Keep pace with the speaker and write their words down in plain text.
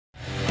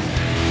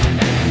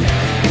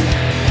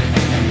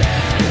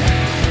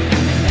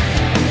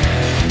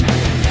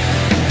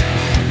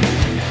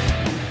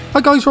Hi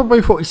guys,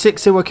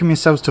 Robbo46 here, welcome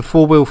yourselves to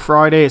 4 Wheel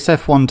Friday. It's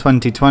F1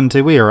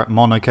 2020. We are at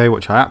Monaco,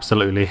 which I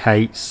absolutely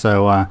hate,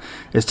 so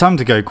it's time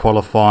to go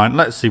qualifying.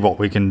 Let's see what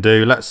we can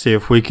do. Let's see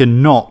if we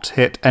can not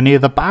hit any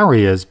of the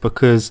barriers,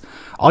 because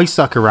I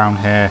suck around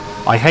here.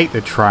 I hate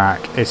the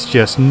track. It's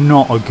just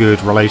not a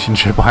good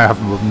relationship I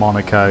have with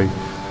Monaco.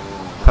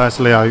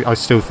 Personally, I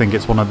still think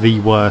it's one of the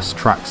worst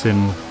tracks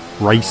in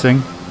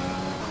racing.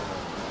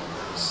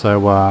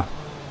 So,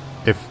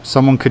 if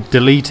someone could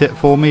delete it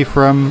for me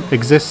from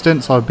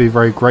existence, I'd be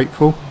very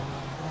grateful.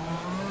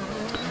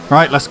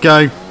 Right, let's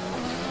go.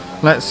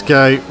 Let's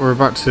go. We're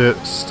about to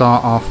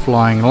start our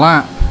flying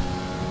lap.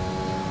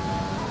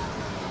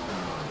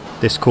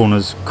 This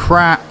corner's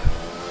crap.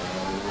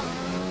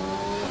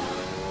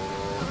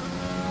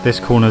 This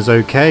corner's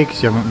okay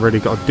because you haven't really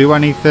got to do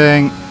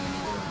anything.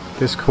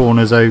 This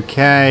corner's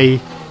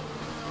okay.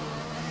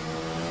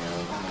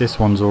 This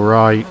one's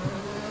alright.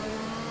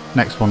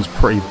 Next one's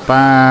pretty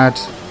bad.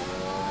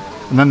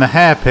 And then the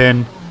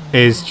hairpin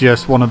is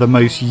just one of the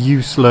most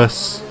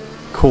useless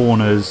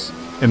corners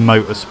in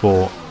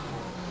motorsport.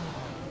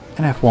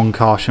 An F1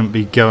 car shouldn't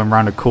be going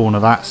around a corner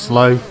that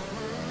slow.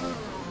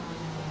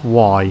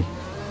 Why?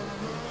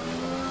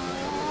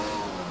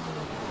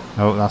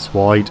 Oh, that's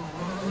wide.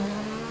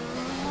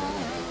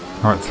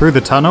 Alright, through the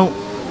tunnel.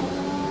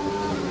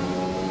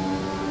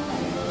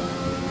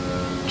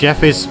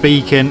 Jeff is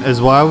speaking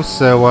as well,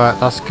 so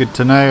that's good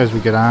to know as we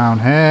go down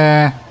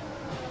here.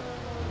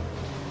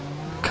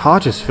 Car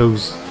just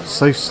feels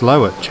so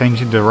slow at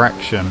changing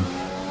direction.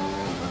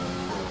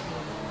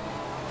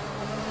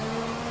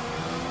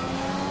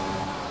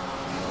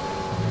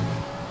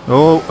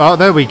 Oh,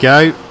 there we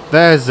go.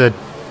 There's a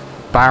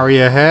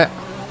barrier hit.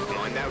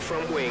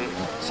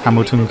 As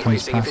Hamilton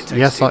comes past.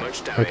 Yes,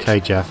 okay,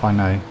 Jeff, I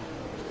know.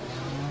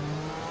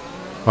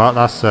 Well,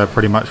 that's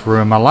pretty much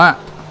ruined my lap.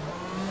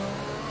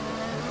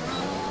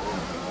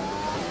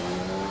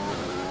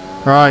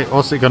 Right,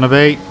 what's it going to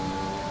be?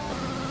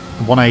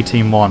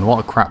 1:18.1. What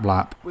a crap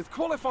lap. With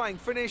qualifying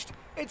finished,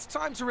 it's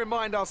time to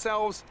remind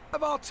ourselves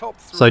of our top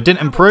three. So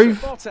didn't improve.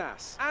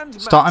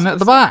 Starting at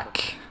the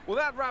back. Well,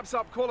 that wraps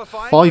up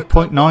qualifying.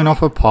 5.9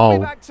 off a pole. We'll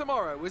be back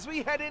tomorrow as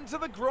we head into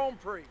the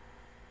Grand Prix.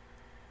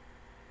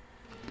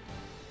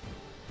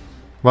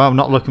 Well, I'm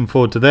not looking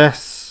forward to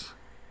this.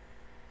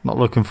 Not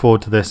looking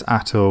forward to this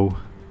at all.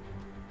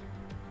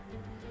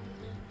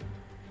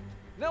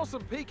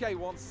 Nelson Piquet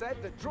once said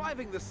that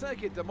driving the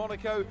Circuit de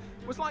Monaco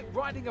was like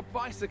riding a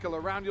bicycle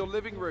around your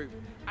living room,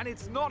 and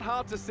it's not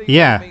hard to see.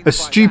 Yeah, a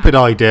stupid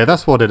idea.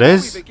 That's what it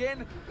is. Before we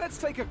begin, let's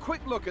take a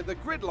quick look at the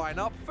grid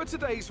lineup for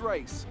today's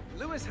race.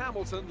 Lewis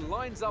Hamilton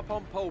lines up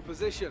on pole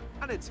position,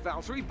 and it's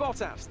Valtteri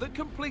Bottas that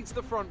completes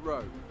the front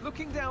row.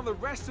 Looking down the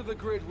rest of the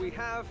grid, we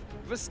have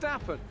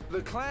Verstappen,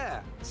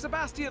 Leclerc,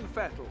 Sebastian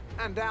Vettel,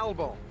 and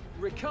Albon,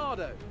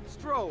 Ricciardo,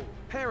 Stroll,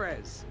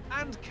 Perez,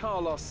 and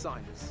Carlos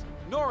Sainz.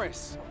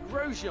 Norris,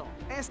 Grosjean,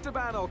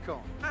 Esteban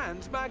Ocon,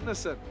 and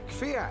Magnussen.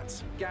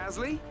 Fiat,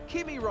 Gasly,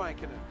 Kimi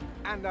Raikkonen,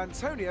 and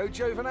Antonio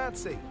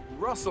Giovinazzi.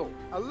 Russell,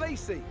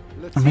 Alesi,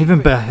 Latifi, I'm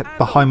even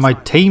behind my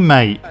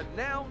teammate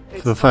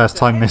for the first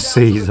time this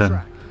season.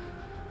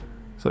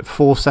 It's like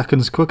 4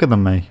 seconds quicker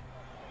than me.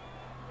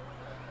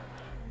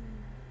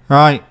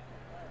 Right.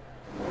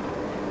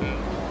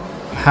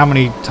 How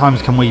many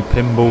times can we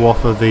pinball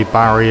off of the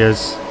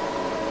barriers?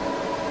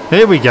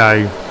 Here we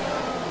go.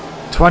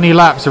 20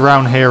 laps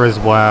around here as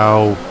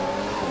well.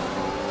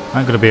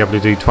 I'm going to be able to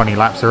do 20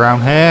 laps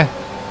around here.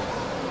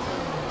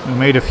 We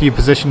made a few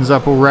positions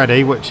up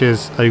already, which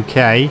is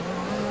okay.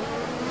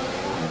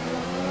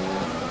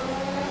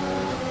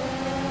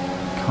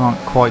 Can't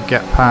quite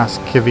get past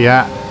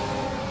Kvyat.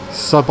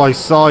 Side by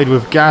side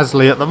with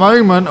Gasly at the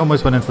moment.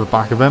 Almost went into the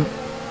back of him.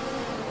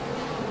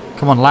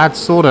 Come on, lads,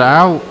 sort it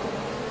out.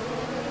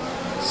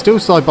 Still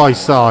side by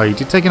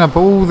side. You're taking up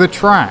all the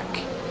track.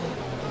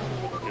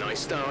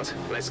 Start.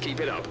 Let's keep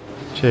it up.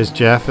 Cheers,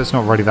 Jeff. It's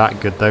not really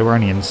that good though. We're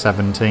only in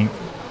 17th.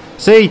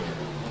 See,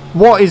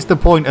 what is the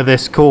point of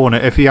this corner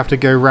if you have to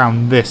go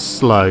round this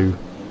slow?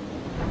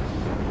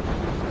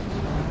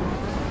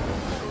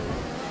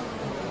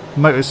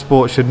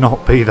 Motorsport should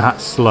not be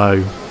that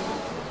slow.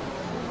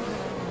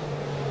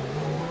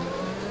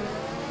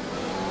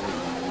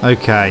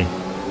 Okay.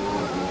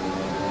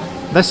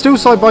 They're still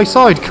side by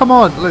side. Come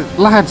on,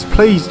 lads,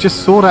 please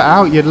just sort it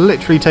out. You're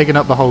literally taking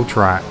up the whole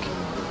track.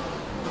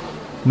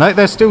 No,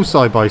 they're still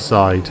side by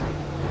side.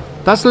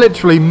 That's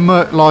literally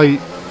like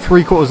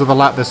 3/4 of the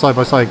lap they're side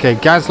by side. Okay,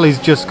 Gasly's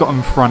just got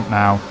in front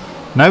now.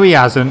 No, he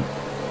hasn't.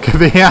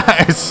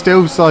 Kvyat is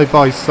still side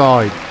by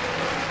side.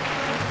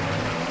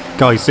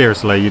 Guys,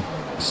 seriously, you're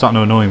starting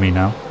to annoy me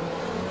now.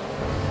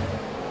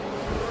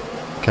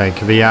 Okay,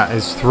 Kvyat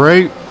is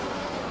through.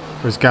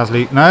 Where's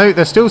Gasly? No,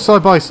 they're still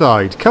side by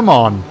side. Come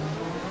on.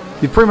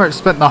 You've pretty much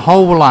spent the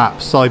whole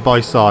lap side by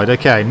side.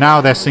 Okay,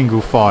 now they're single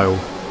file.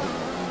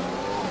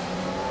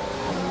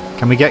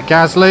 Can we get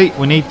Gasly?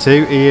 We need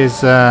to. He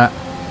is the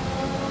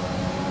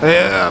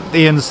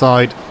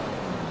inside.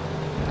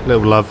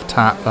 Little love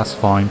tap, that's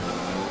fine.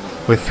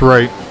 We're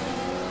through.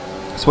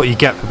 That's what you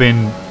get for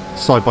being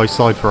side by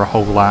side for a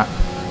whole lap.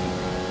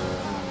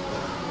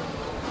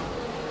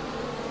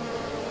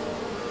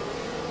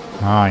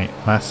 Right,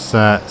 let's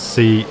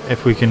see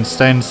if we can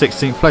stay in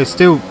 16th place.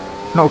 Still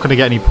not going to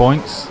get any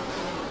points.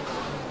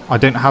 I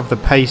don't have the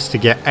pace to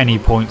get any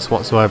points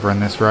whatsoever in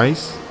this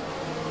race.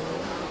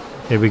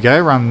 Here we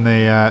go, around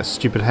the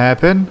stupid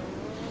hairpin.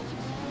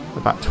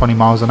 About 20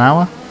 miles an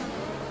hour.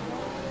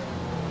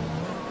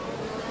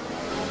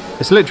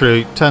 It's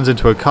literally turns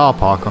into a car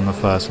park on the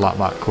first lap,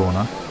 that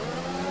corner.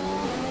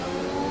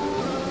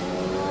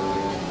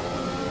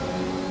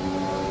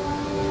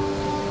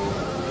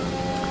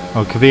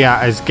 Well,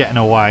 Kvyat is getting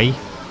away,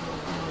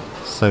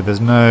 so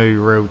there's no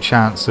real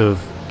chance of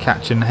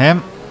catching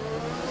him.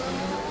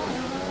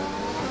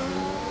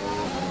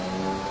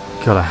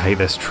 God, I hate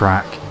this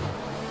track.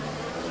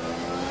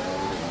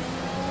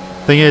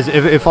 Thing is,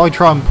 if I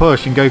try and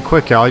push and go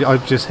quicker, I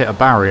just hit a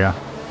barrier.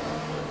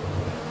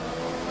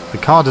 The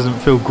car doesn't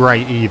feel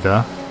great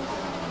either.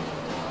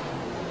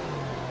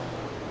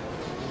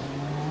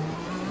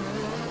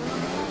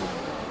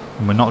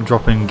 And we're not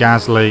dropping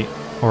Gasly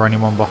or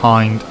anyone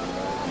behind.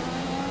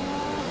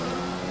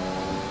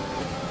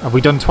 Have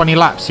we done 20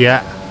 laps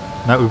yet?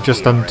 No, we've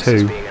just done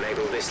 2. Being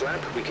enabled this lap,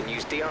 we can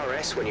use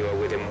DRS when you are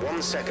within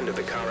 1 second of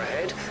the car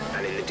ahead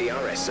and in the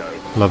DRS zone.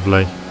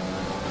 Lovely.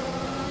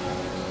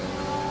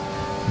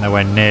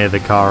 Nowhere near the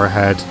car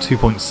ahead.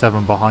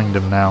 2.7 behind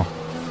him now.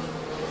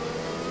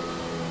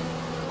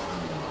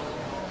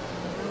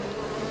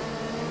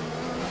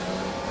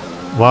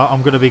 Well,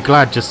 I'm going to be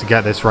glad just to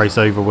get this race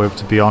over with,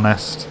 to be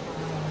honest.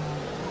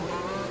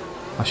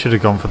 I should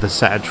have gone for the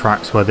set of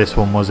tracks where this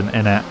one wasn't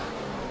in it.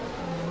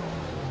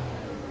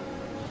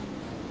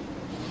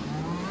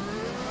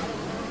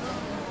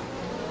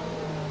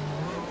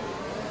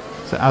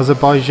 So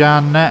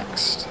Azerbaijan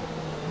next.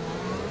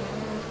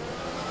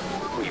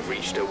 We've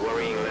reached a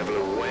worrying level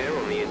of wear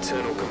on the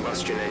internal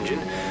combustion engine.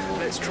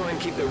 Let's try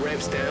and keep the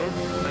revs down.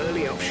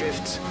 Early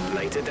upshifts,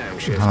 later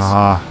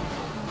downshifts.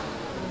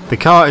 The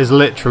car is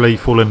literally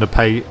falling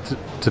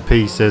to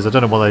pieces. I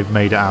don't know what they've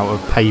made it out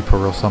of, paper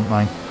or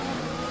something.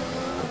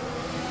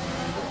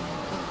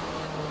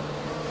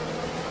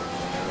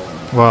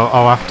 Well,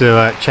 I'll have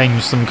to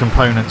change some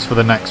components for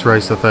the next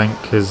race, I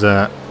think, because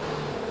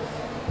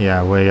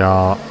yeah,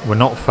 we're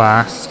not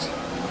fast.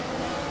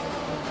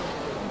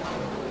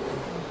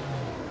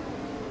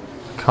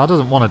 Car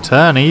doesn't want to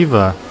turn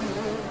either.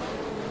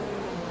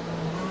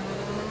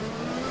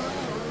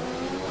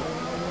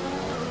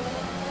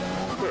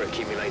 We're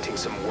accumulating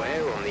some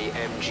wear on the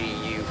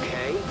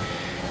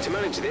MGUK. To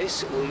manage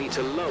this, we'll need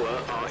to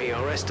lower our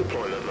ERS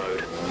deployment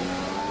mode.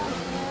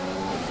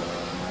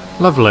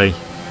 Lovely.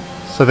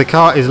 So the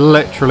car is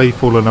literally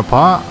falling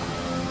apart.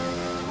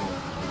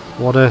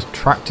 What a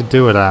track to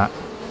do it at.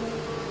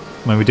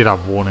 I mean, we did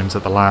have warnings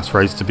at the last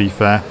race, to be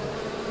fair.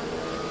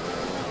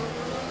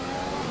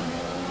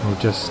 We'll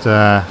just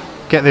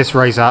get this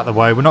race out of the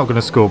way. We're not going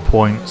to score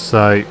points,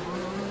 so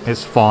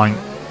it's fine.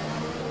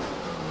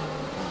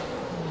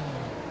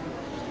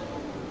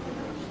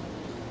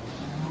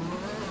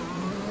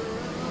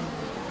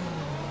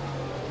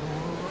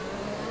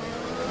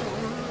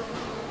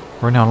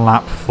 We're only on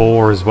lap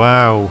 4 as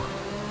well.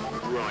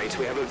 Right,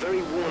 we have a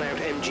very worn-out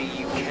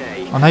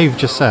MGUK. I know you've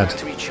just said.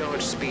 Battery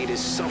charge speed is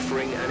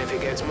suffering, and if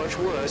it gets much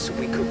worse,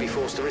 we could be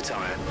forced to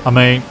retire. I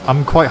mean,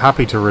 I'm quite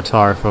happy to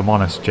retire if I'm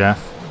honest,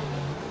 Jeff.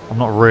 I'm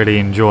not really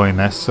enjoying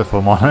this, if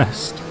I'm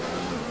honest.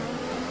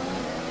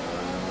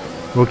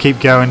 We'll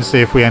keep going, see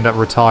if we end up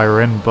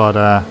retiring, but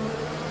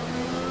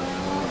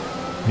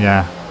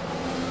yeah.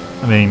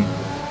 I mean,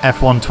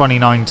 F1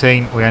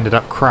 2019, we ended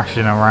up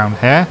crashing around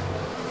here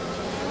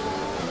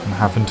and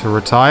having to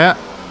retire.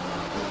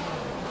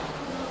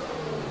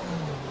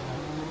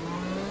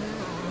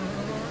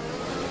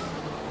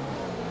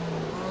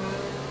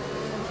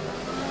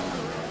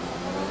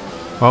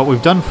 Well,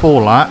 we've done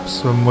 4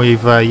 laps and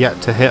we've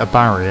yet to hit a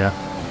barrier.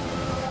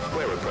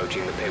 We're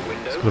approaching the pit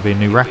window. It's got to be a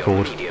new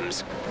record.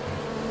 Mediums.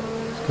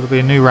 It's got to be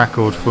a new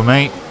record for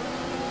me.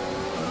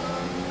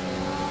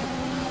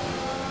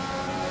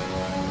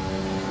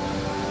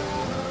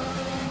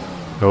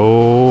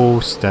 Oh,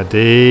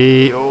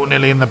 steady. Oh,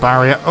 nearly in the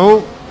barrier. Oh,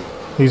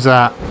 who's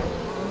that?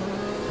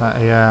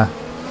 That,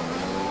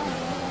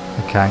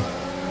 okay.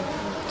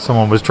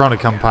 Someone was trying to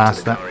come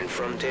past that.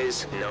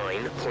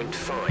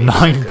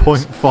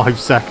 9.5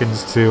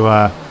 seconds to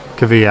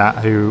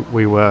Kvyat, who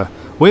we were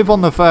with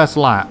on the first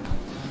lap.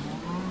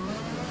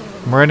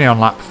 We're only on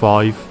lap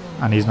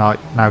 5, and he's now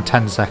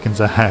 10 seconds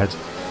ahead.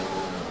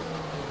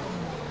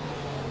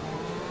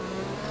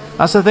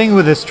 That's the thing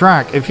with this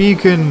track. If you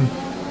can,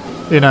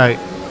 you know,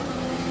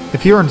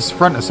 if you're in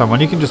front of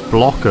someone, you can just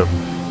block them,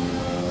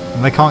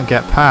 and they can't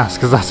get past,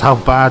 because that's how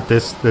bad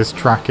this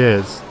track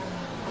is.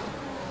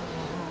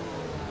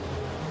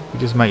 You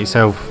just make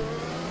yourself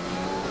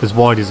as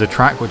wide as a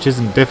track, which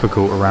isn't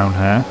difficult around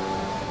here.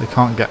 They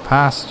can't get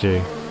past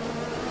you.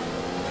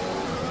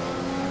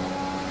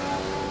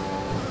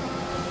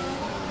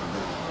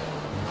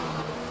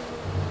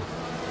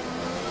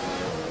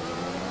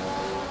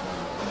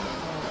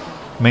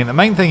 I mean, the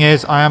main thing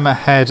is I am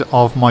ahead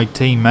of my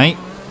teammate.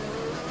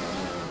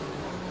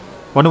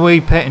 When are we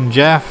pitting,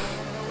 Jeff?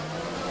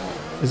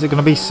 Is it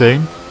going to be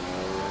soon?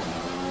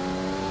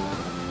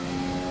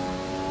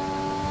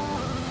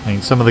 I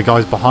mean, some of the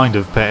guys behind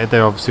have pitted. They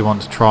obviously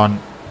want to try and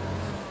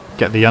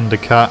get the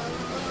undercut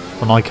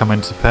when I come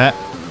into pit.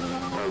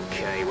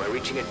 Okay, we're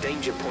reaching a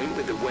danger point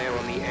with the wear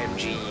on the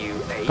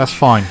MGU-H. That's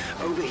fine.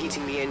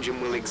 Overheating the engine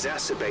will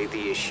exacerbate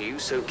the issue,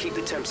 so keep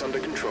the temps under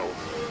control.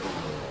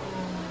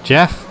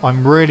 Jeff,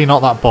 I'm really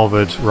not that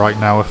bothered right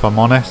now, if I'm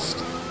honest.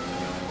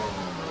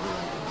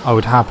 I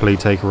would happily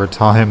take a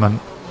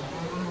retirement.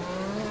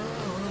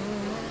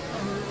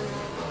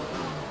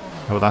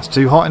 Oh, that's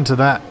too hot into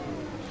that.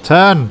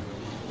 Turn!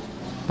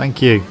 Thank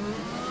you.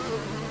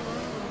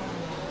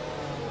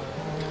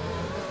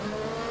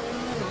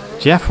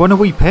 Jeff, when are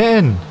we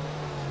pitting?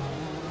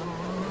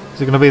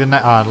 Is it going to be the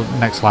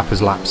next lap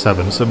is lap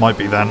 7, so it might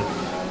be then.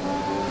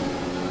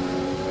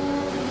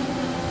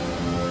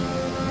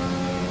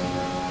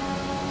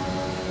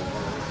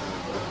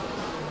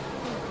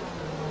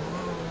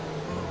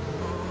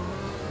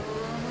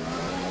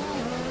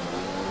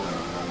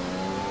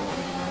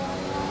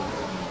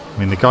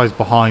 I mean, the guys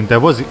behind, there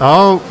was...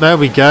 Oh, there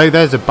we go.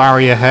 There's a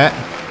barrier hit.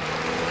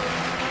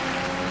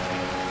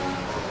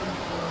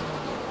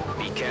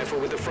 Be careful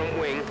with the front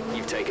wing.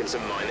 You've taken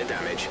some minor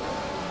damage.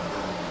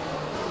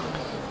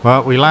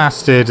 Well, we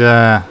lasted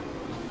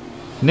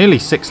nearly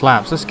 6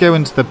 laps. Let's go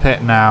into the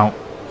pit now.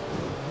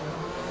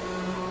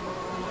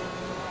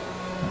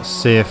 Let's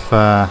see if...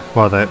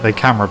 well, they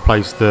can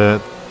replace the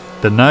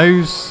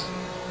nose.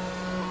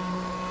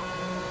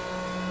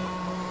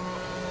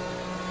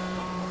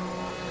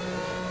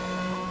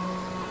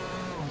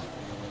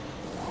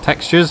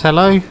 Textures,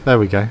 hello. There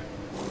we go.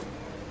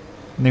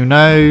 New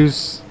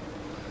nose.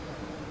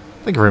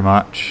 Thank you very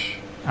much.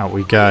 Out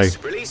we go.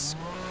 Release.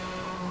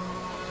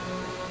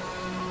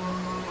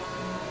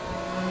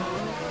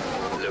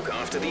 Look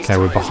after these Okay,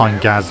 we're tyres behind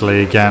now.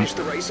 Gasly again. Finish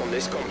the race on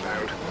this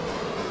compound.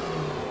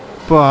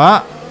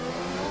 But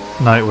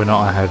no, we're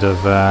not ahead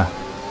of that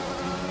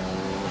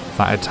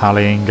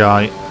Italian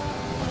guy.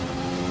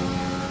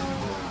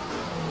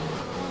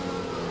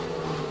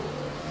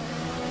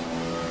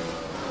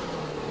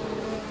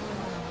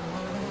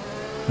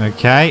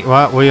 Okay,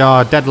 well, we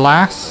are dead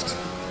last.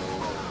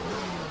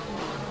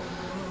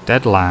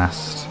 Dead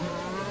last.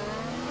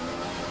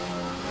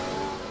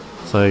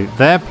 So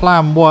their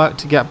plan worked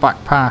to get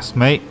back past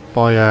me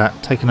by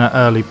taking an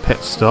early pit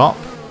stop.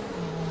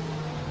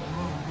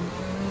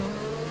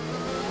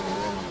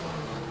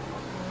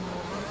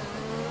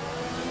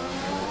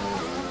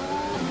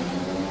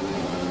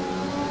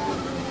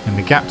 And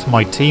the gap to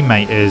my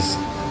teammate is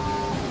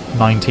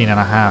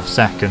 19.5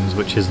 seconds,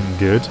 which isn't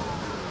good.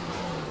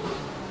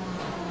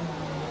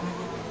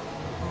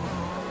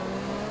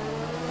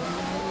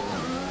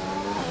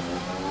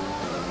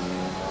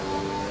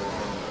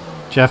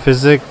 Jeff,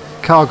 is the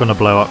car going to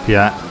blow up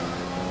yet?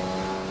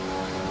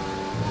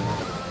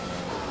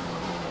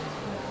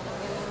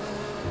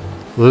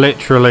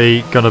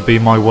 Literally going to be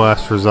my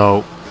worst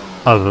result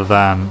other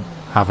than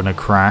having a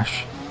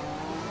crash.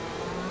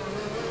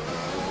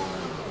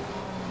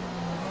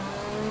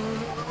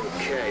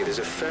 Okay, there's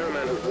a fair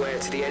amount of wear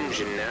to the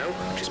engine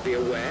now. Just be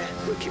aware,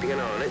 we're keeping an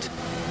eye on it.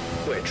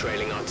 We're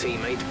trailing our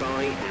teammate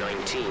by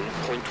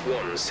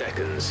 19.1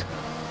 seconds.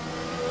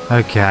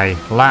 Okay,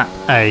 lap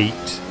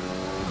 8.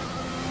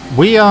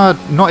 We are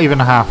not even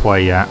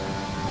halfway yet.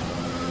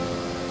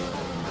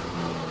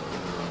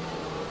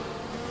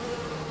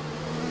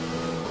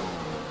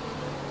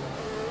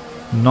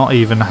 Not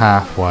even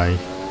halfway.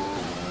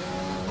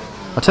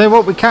 I'll tell you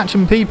what, we're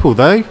catching people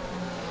though.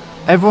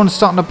 Everyone's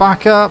starting to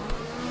back up.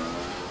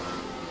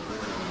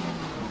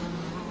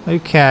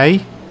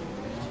 Okay.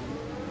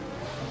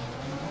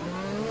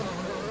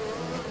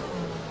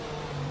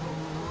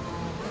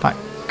 That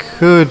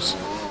could...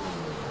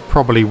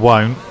 probably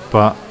won't,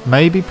 but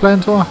maybe play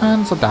into our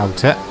hands? I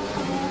doubt it.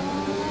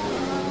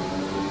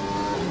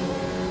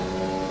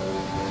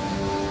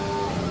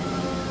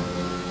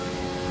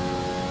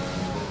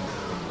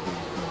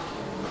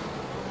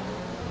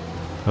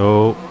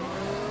 Oh.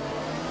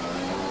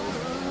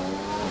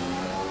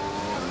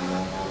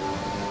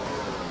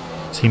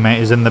 Teammate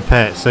is in the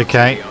pits,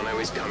 okay. Giuliano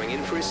is coming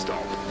in for his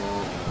stop.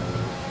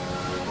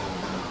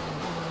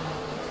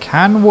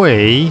 Can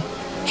we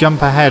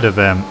jump ahead of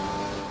him?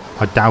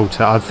 I doubt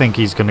it. I think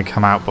he's going to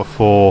come out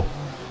before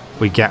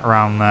we get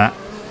around that.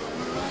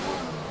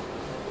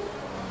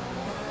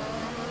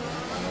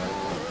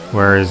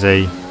 Where is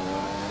he?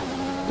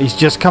 He's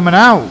just coming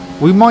out.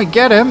 We might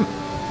get him.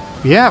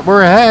 Yeah,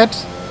 we're ahead.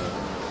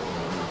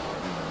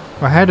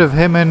 We're ahead of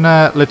him and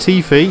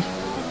Latifi.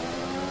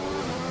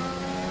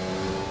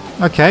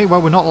 Okay, well,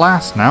 we're not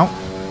last now.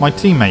 My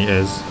teammate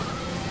is.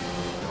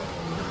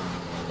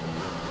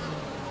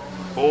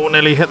 Oh,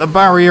 nearly hit the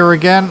barrier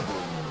again.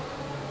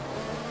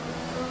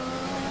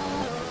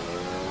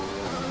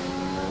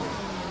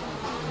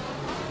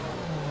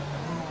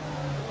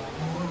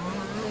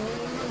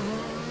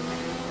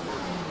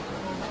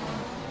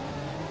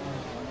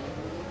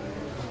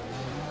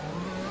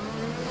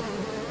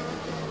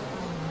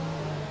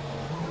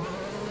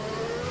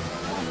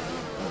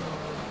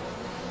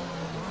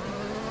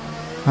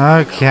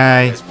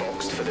 Okay. There's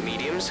boxed for the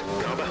mediums.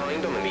 Car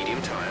behind on the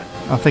medium tyre.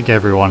 I think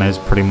everyone is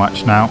pretty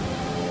much now.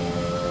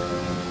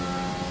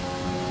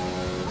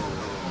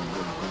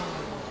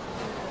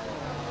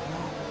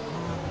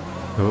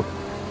 Oh,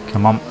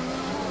 come on.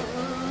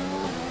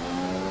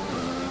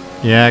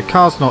 Yeah,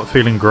 car's not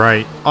feeling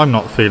great. I'm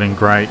not feeling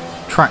great.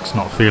 Track's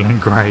not feeling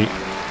great.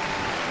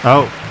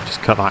 Oh,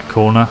 just cut that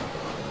corner.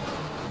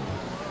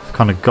 I've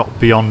kind of got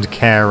beyond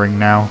caring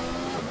now.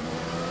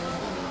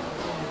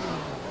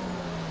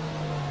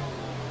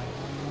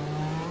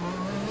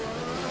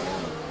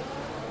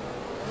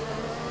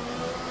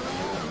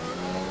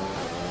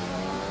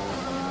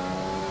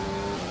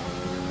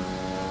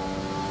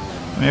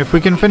 If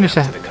we can finish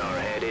The it. car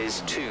ahead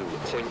is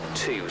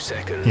 2.2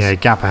 seconds. Yeah,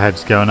 gap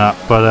ahead's going up.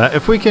 But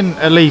if we can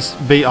at least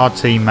beat our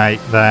teammate,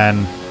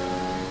 then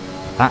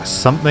that's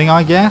something,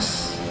 I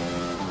guess.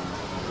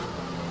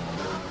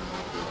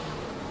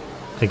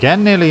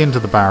 Again, nearly into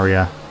the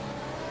barrier.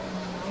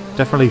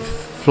 Definitely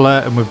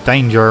flirting with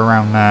danger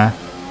around there.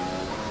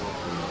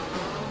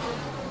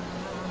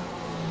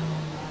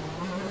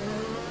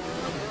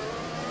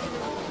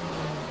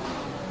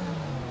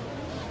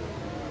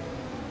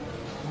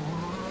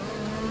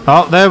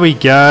 Oh, there we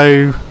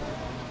go.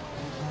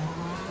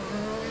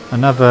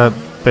 Another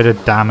bit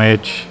of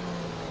damage.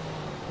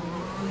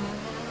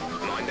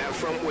 Mind that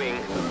front wing.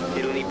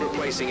 It'll need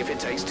replacing if it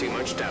takes too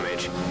much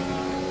damage.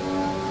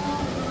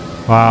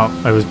 Well,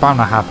 it was bound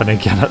to happen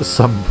again at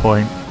some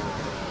point.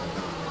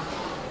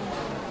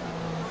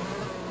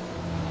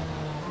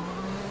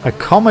 A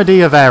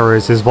comedy of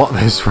errors is what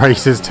this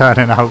race is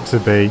turning out to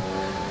be.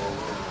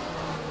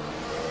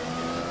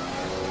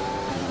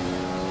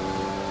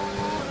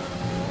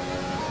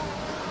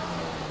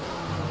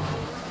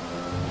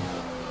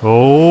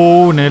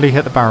 Oh, nearly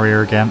hit the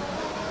barrier again.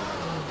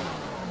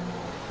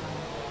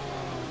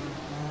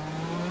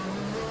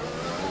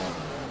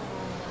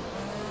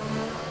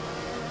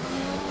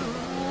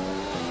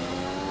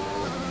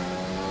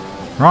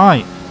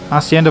 Right,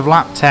 that's the end of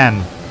lap 10.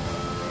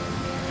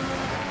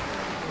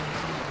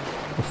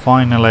 We're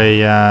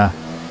finally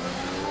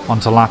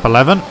onto lap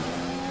 11.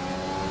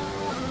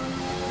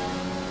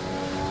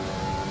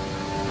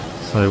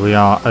 So we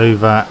are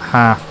over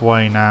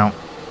halfway now.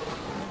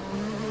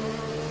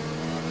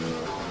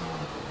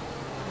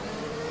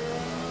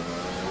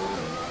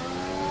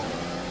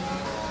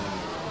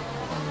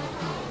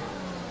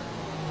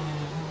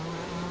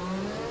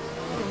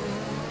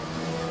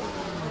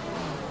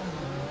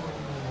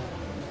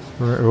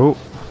 Oh,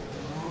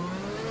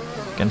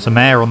 getting some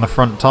air on the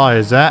front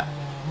tyres there.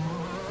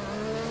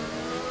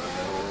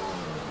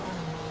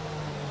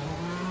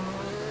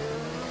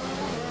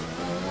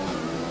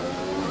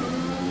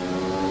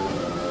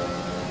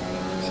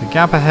 So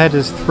gap ahead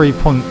is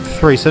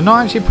 3.3, so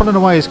not actually pulling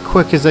away as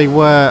quick as they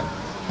were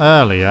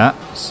earlier.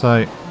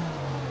 So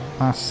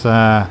that's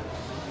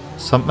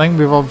something.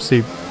 We've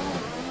obviously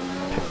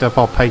picked up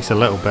our pace a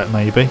little bit,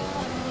 maybe.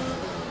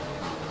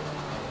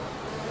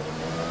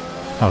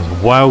 That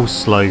was well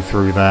slow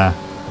through there.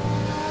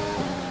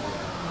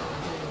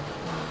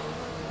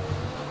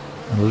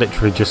 I'm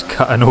literally just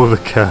cutting all the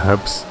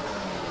curbs.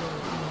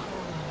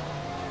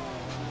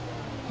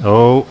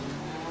 Oh.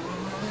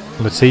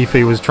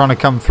 Latifi was trying to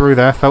come through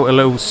there. Felt a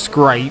little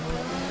scrape.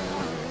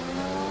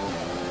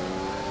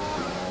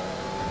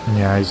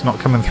 Yeah, he's not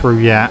coming through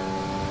yet.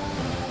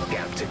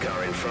 Gap to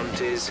car in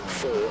front is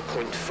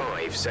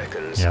 4.5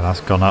 seconds. Yeah, that's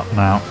gone up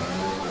now.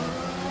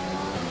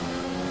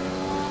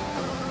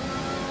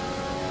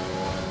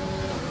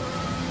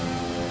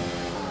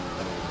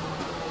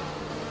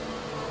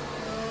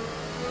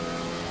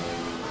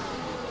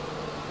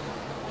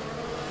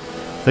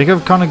 I think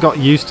I've kind of got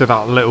used to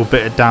that little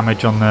bit of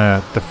damage on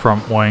the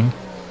front wing.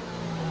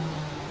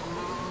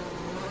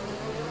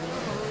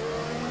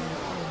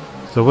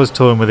 So I was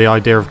toying with the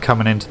idea of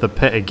coming into the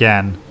pit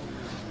again.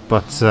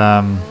 But,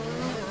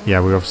 yeah,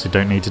 we obviously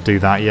don't need to do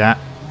that yet.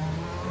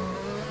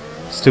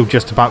 Still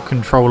just about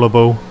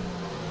controllable.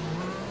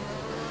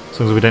 As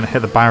long as we don't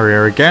hit the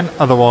barrier again.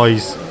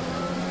 Otherwise,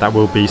 that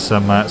will be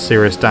some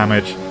serious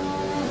damage.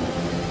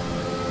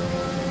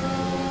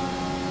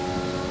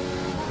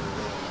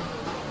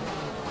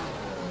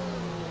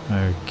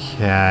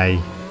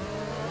 Okay.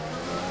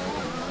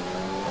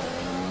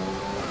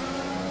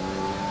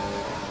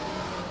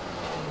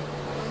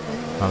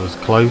 That was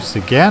close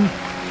again.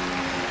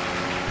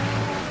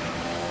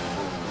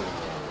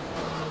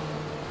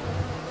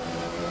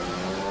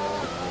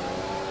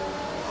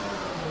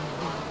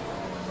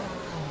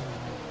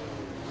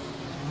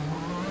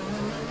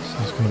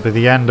 So it's going to be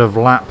the end of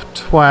lap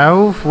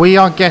 12. We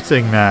are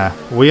getting there.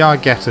 We are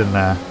getting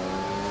there.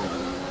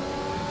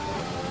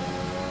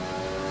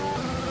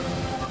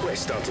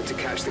 Starting to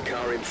catch the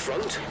car in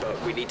front,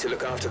 but we need to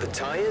look after the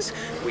tyres.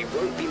 We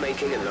won't be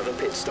making another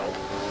pit stop.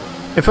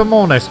 If I'm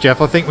honest,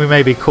 Jeff, I think we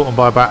may be caught them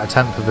by about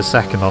 1/10 of a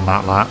second on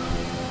that lap.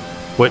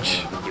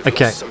 Which,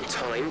 okay, Lost some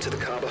time to the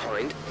car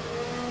behind.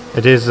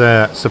 it is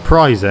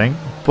surprising,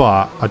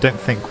 but I don't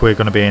think we're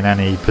going to be in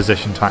any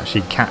position to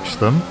actually catch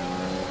them.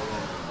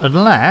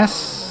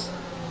 Unless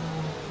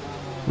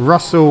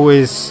Russell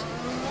is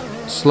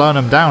slowing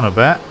them down a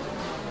bit.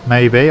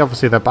 Maybe.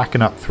 Obviously, they're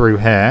backing up through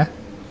here.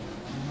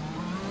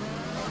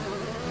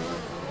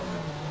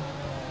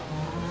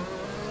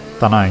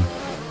 Don't know.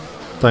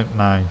 Don't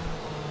know.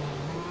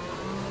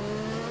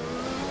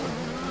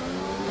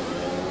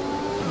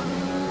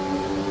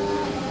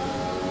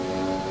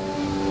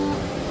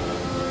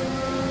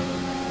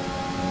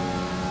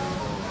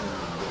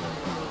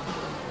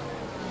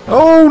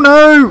 Oh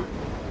no!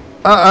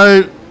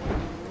 Uh-oh.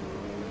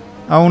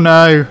 Oh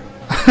no.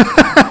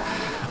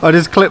 I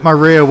just clipped my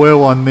rear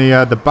wheel on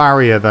the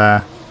barrier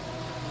there.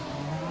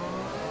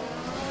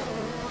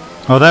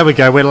 Oh, there we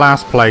go. We're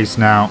last place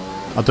now.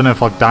 I don't know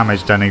if I've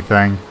damaged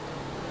anything.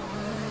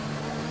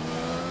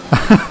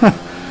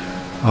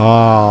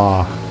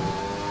 Oh.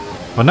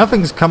 Well,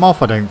 nothing's come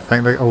off, I don't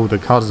think. Oh, the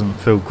car doesn't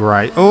feel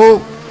great. Oh!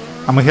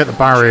 And we hit the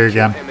barrier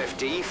again.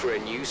 MFD for a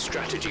new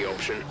strategy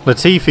option.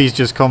 Latifi's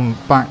just come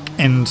back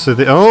into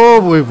the...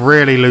 Oh, we're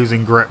really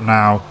losing grip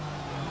now.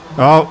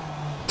 Oh.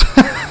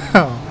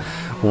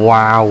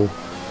 Wow.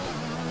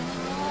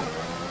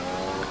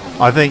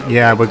 I think,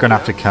 yeah, we're going to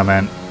have to come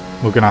in.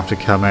 We're going to have to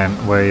come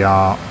in. We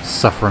are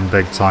suffering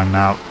big time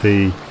now.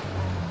 The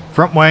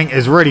front wing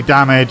is really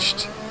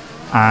damaged.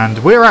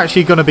 And we're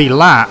actually going to be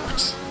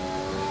lapped.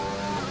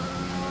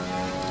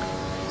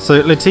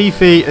 So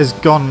Latifi has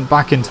gone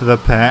back into the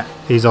pit.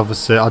 He's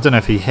obviously... I don't know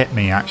if he hit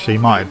me, actually. He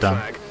might have done.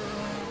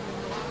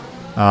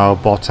 Oh,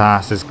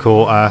 Bottas has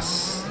caught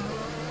us.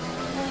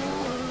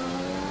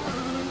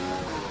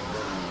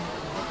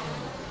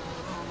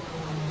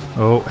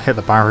 Oh, hit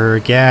the barrier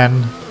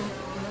again.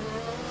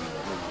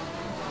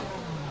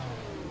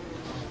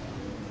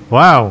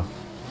 Wow.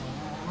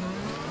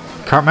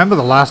 Can't remember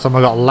the last time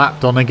I got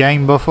lapped on a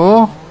game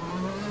before.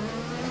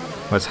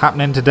 What's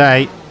happening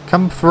today?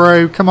 Come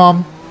through, come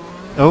on.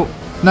 Oh,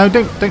 no,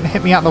 don't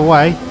hit me out the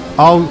way.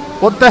 Oh,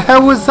 what the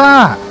hell was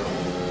that?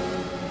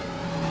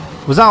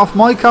 Was that off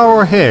my car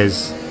or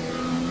his?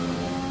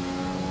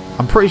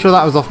 I'm pretty sure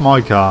that was off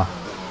my car.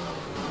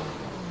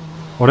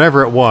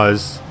 Whatever it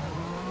was.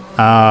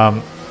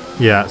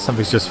 Yeah,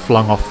 something's just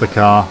flung off the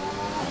car.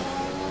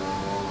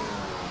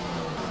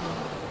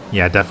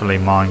 Yeah, definitely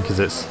mine, because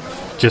it's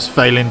just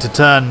failing to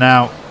turn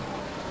now.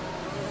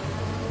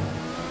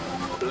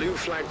 Blue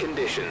flag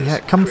conditions. Yeah,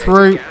 come Create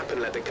through. a gap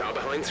and let the car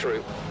behind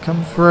through.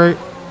 Come through.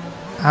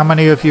 How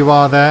many of you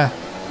are there?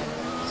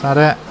 Is that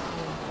it?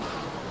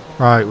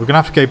 Right, we're going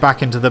to have to go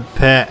back into the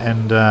pit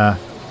and...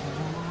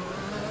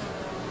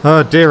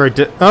 Oh dear,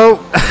 oh!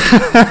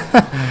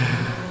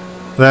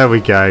 There we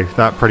go.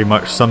 That pretty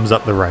much sums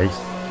up the race.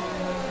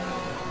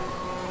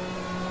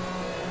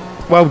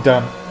 Well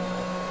done.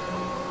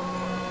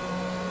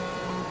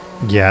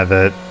 Yeah,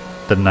 the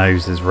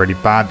nose is really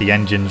bad. The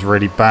engine's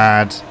really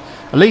bad.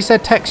 At least their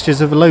textures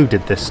have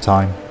loaded this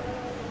time.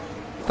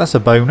 That's a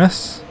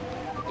bonus.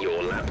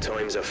 Your lap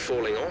times are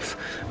falling off.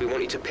 We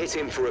want you to pit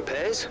in for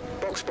repairs.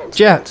 Box.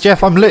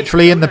 Jeff, I'm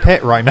literally in the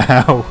pit right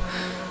now.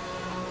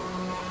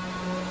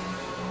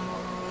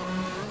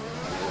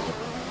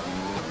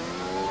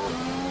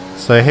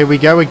 So here we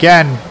go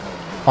again.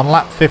 On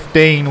lap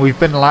 15, we've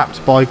been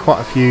lapped by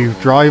quite a few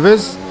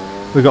drivers.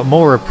 We've got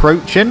more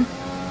approaching.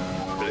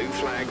 Blue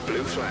flag.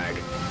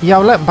 Yeah,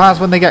 I'll let them pass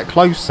when they get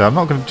closer. I'm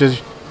not going to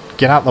just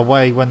get out the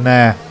way when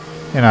they're,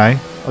 you know, I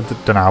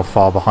don't know how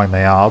far behind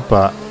they are,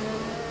 but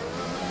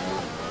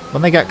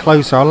when they get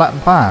closer, I'll let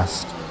them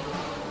pass.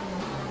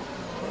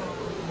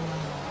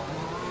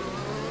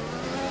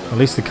 At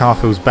least the car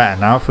feels better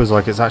now. It feels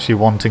like it's actually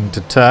wanting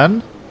to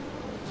turn.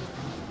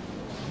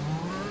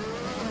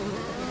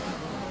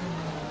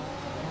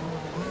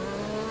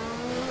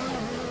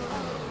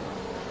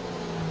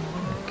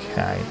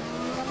 Okay.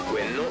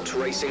 We're not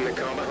racing the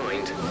car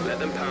behind. Let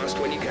them pass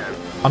when you can.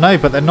 I know,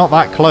 but they're not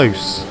that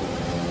close.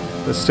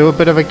 There's still a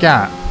bit of a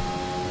gap.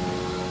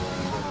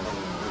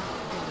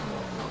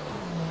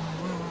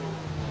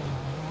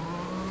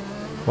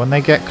 When they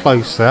get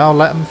closer, I'll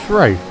let them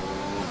through.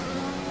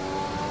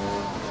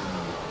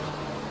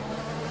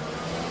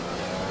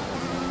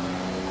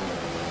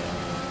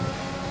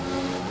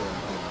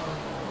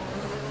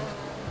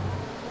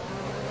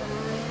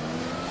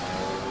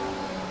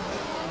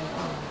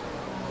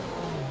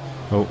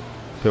 Oh,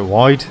 a bit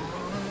wide.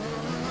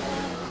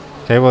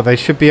 Okay, well they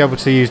should be able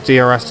to use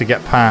DRS to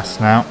get past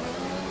now.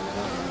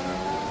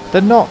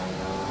 They're not.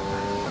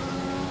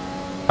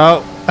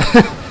 Oh,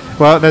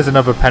 well there's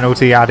another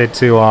penalty added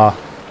to our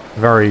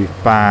very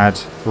bad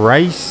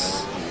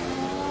race.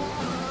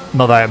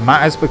 Not that it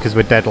matters because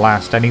we're dead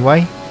last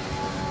anyway.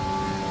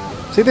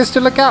 See, there's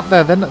still a gap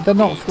there. They're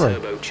not through. The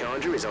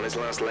turbocharger is on its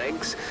last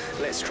legs.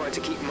 Let's try to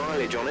keep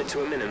mileage on it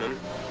to a minimum.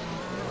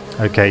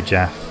 Okay,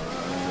 Jeff.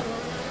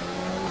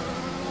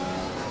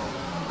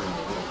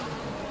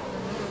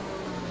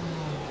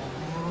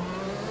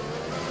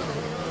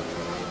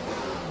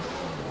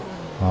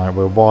 Alright,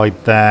 we're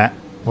wide there.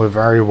 We're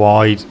very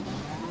wide.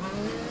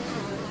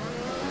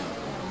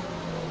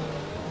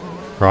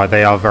 Right,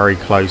 they are very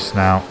close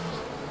now.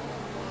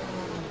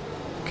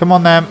 Come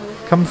on then.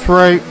 Come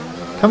through.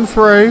 Come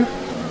through.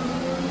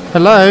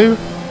 Hello?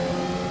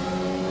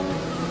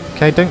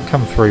 Okay, don't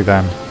come through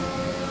then.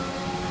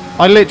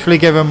 I literally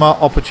gave him an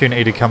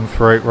opportunity to come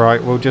through. Right,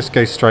 we'll just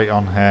go straight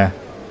on here.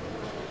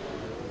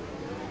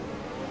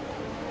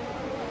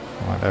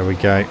 Right, there we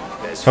go.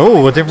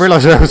 Oh, I didn't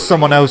realise there was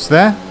someone else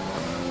there.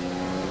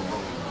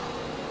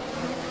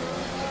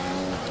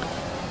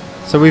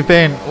 So we've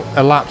been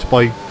elapsed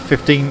by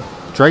 15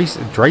 drivers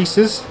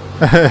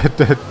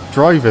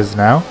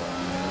now.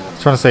 I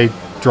was trying to say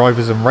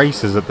drivers and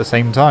racers at the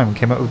same time.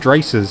 Came up with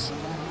dracers.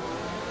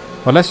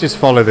 Well, let's just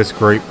follow this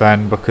group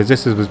then, because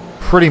this was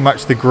pretty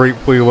much the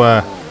group we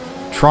were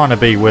trying to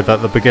be with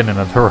at the beginning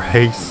of the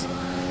race.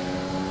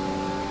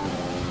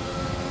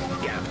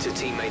 Gap to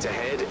teammate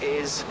ahead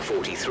is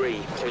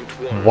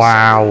 43.1.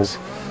 Wow.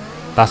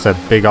 seconds. That's a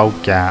big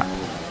old gap.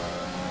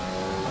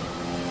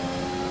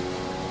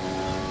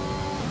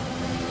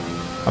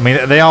 I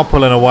mean, they are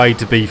pulling away,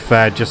 to be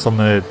fair, just on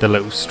the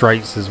little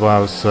straights as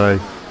well, so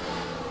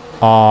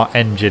our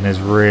engine is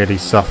really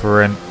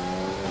suffering.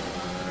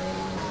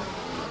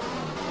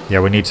 Yeah,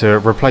 we need to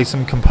replace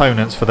some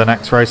components for the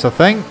next race, I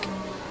think.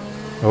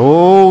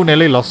 Oh,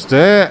 nearly lost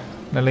it.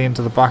 Nearly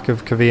into the back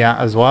of Kvyat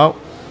as well.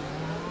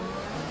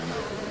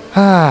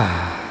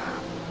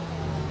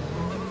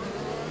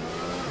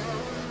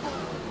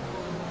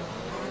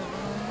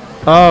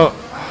 Oh,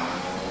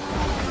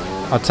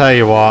 I'll tell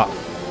you what.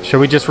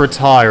 Shall we just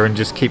retire and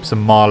just keep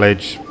some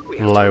mileage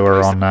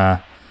lower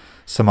on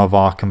some of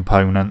our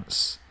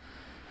components?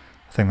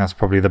 I think that's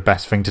probably the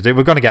best thing to do.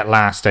 We're going to get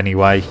last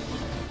anyway.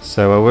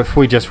 So if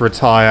we just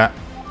retire,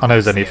 I know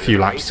there's only a few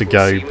laps to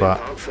go, but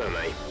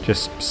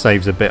just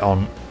saves a bit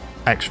on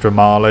extra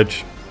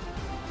mileage.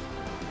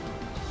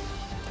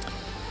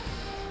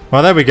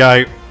 Well, there we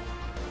go.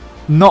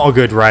 Not a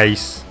good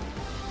race.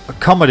 A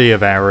comedy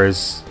of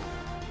errors.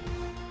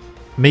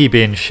 Me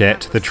being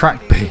shit. The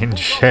track being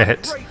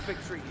shit.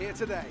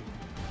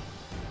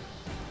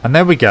 And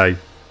there we go.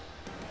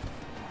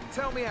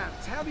 Tell me, Ant,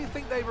 how do you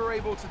think they were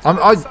able to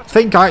I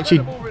think I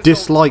actually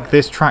dislike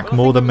this track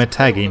more than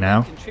Motegi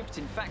now.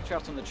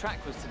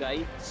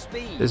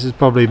 This is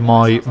probably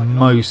my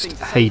most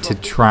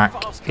hated track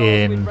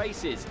in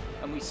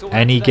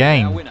any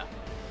game.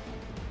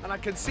 And I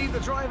can see the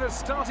drivers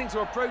starting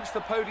to approach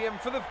the podium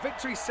for the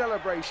victory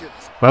celebrations.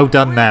 Well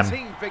done, them.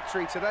 Team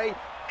victory today.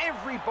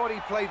 Everybody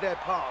played their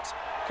part.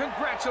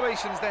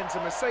 Congratulations then to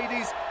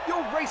Mercedes,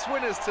 your race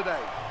winners today.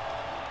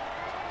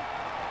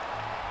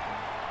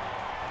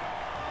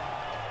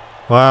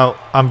 Well,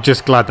 I'm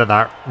just glad that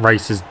that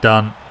race is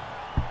done.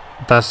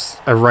 That's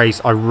a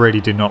race I really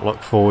do not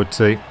look forward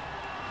to.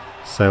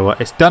 So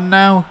it's done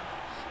now.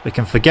 We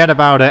can forget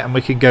about it and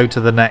we can go to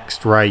the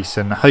next race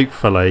and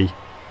hopefully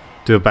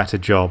do a better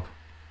job.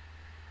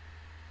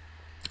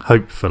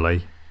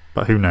 Hopefully.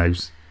 But who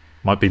knows?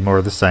 Might be more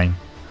of the same.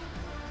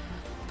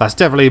 That's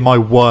definitely my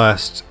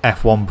worst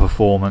F1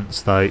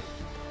 performance though.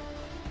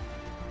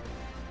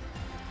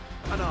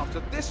 And after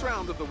this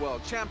round of the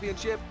World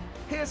Championship,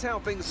 here's how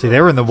things see, they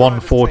were in the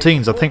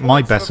 114s. I think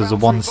my best was a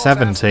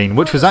 117,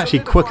 which was actually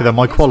quicker than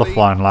my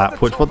qualifying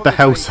lap, which what the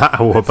hell's that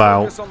all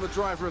about? On the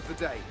driver of the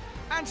day,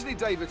 Anthony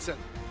Davidson,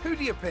 who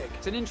do you pick?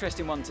 It's an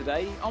interesting one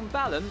today. On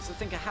balance, I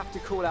think I have to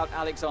call out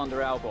Alexander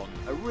Albon.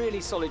 A really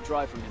solid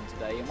drive from him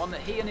today, and one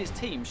that he and his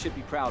team should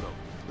be proud of.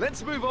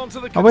 Let's move on to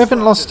the we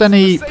haven't lost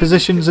any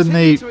positions in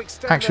the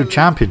actual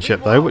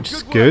championship though, which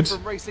is good.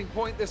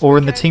 Or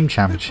in the team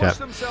championship.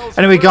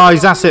 Anyway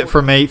guys, that's it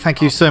from me.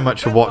 Thank you so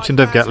much for watching.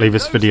 Don't forget to leave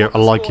this video a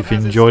like if you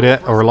enjoyed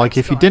it, or a like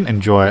if you didn't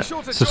enjoy it.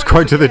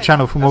 Subscribe to the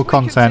channel for more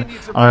content.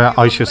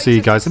 I shall see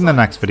you guys in the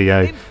next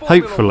video.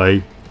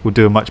 Hopefully we'll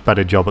do a much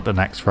better job at the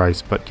next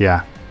race. But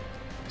yeah,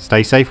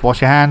 stay safe,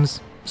 wash your hands.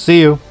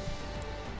 See you.